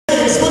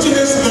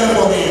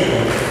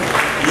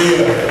It's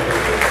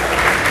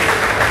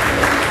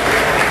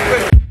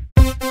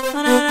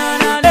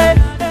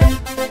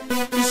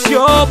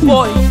your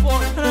boy,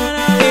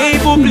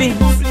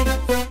 Ebublinks.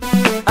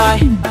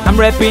 I'm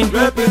rapping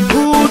good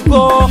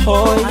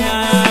boy.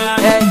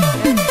 Hey,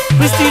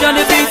 we still on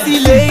the fancy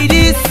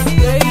ladies.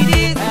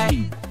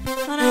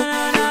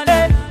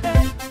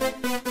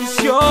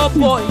 It's your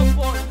boy,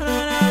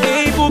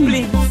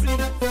 Ebublinks.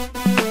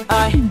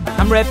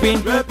 I'm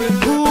rapping good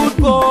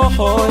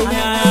boy.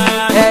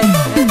 Hey,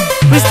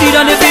 we still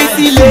on the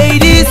fancy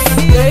ladies.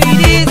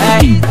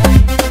 Hey,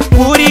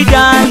 put it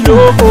down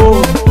low.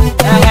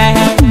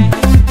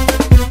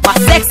 My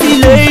sexy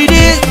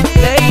ladies,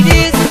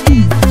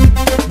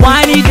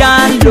 wine it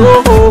down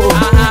low.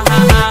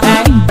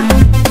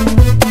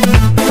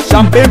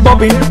 Champagne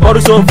popping,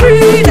 bottle so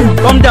free.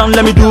 Come down,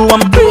 let me do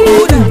one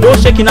free. No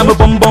shaking, I'm a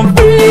bum bum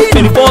free.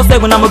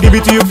 24/7, I'ma give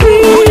it to you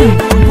free.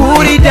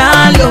 Put it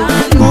down low,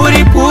 put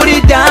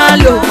it down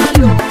low.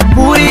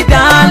 Put it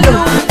down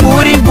low,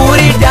 put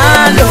it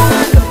down low.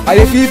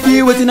 I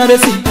feel waiting at the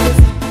sea.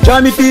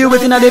 Join me feel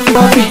waiting at the feel.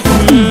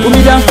 Put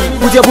me down,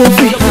 put your boom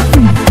free.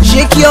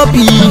 Shake your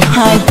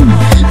behind,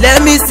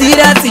 let me see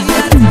that thing.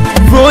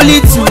 Roll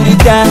it to the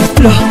dance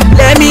floor,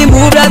 let me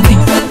move that thing.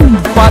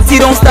 Party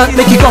don't start,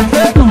 make it come,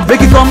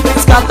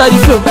 scatter the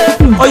flow.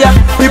 Oh yeah,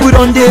 people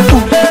don't dare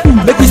fool.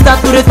 Make we start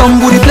to the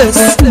tumble the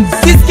place.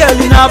 This girl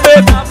in our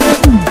baby,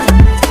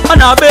 on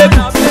our baby.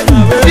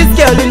 This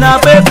girl in our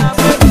baby,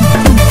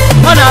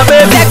 on our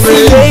baby.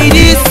 Sexy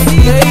ladies,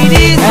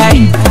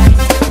 hey,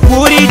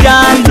 put it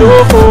down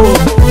low.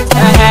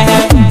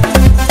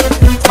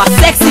 My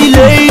sexy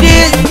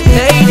ladies,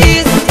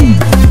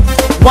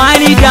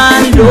 wine it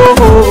down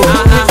low.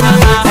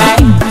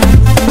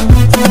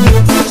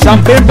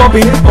 Champagne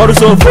popping, bottle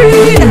so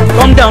free.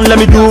 Come down, let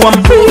me do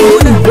one free.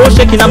 No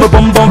shaking, I'm a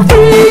bum bum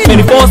free.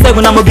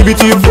 24/7, I'ma give it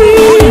to you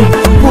free.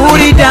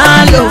 Put it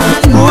down low,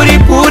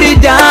 put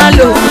it down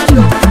low.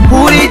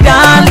 Put it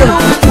down low,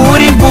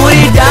 put it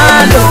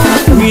down low.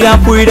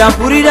 Put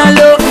it down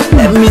low.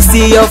 Let me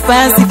see your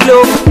fancy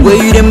flow. Where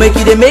you they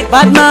make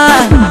bad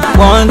man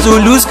want to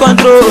lose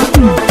control.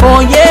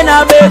 Oh yeah,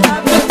 na baby,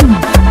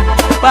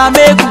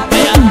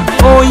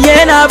 oh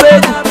yeah, na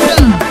baby,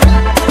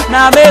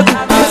 na baby.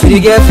 She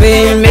get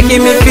fame,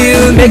 making me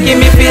feel,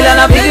 and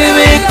I'm making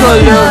me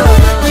color.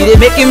 She dey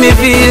making me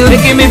feel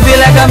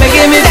like I'm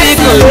making me feel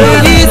color.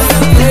 Ladies,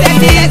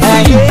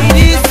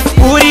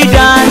 put it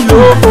down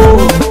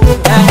low.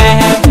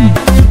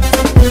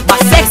 My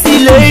sexy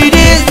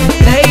ladies,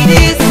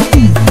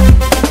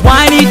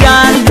 wine it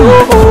down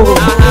low.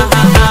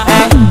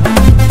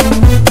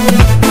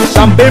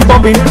 Champagne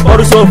popping,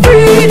 bottle so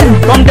free.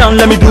 Come down,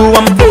 let me do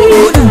one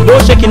free. No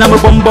shaking, I'm a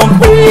bum bum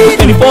free.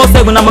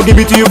 24/7, I'ma give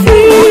it to you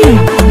free.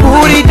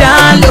 Put it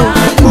down low,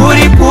 put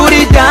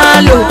it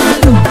down low.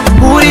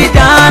 Put it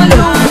down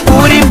low,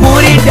 put it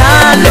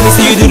down low. Let me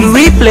see you do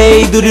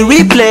the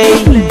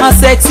replay, my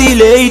sexy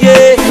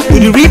lady. Do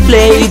the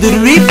replay,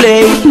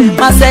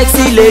 my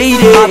sexy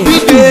lady. Happy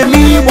day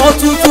me, want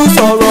to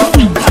sorrow.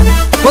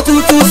 Want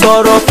to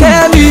sorrow,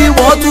 Kemi,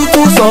 want to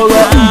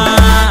sorrow.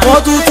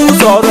 Want to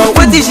sorrow.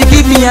 What did she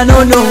give me? I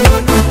don't know.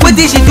 What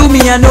did she do me?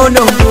 I don't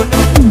know.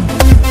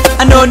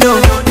 I don't know.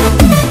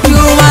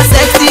 You my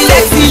sexy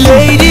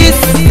ladies,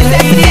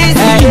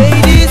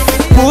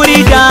 put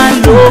it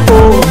down low.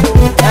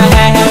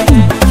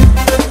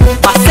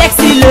 My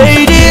sexy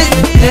ladies,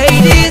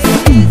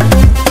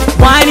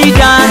 wine it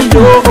down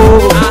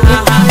low.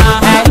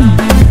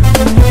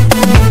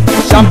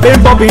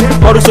 Champagne popping,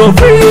 bottle so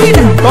free.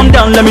 Come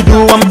down, let me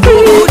do one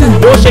free.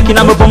 No shaking,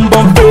 I'm a bum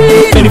bum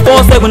free.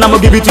 24/7, I'ma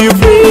give it to you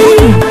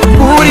free.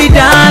 Put it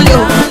down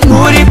low,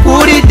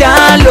 put it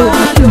down low.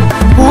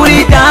 Put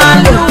it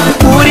down low,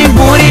 put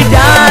it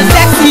down.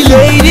 Sexy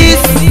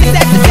ladies,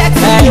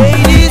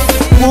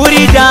 put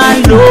it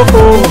down low.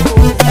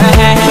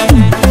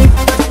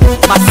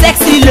 My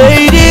sexy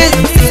ladies,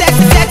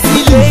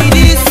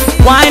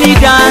 wine it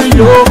down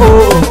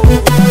low.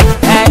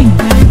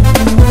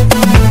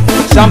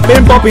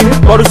 Champagne popping,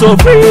 bottle so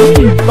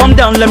free. Come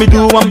down, let me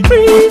do one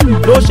free.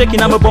 No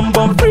shaking, I'm a bum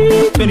bum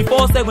free.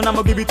 24/7,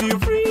 I'ma give it to you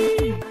free.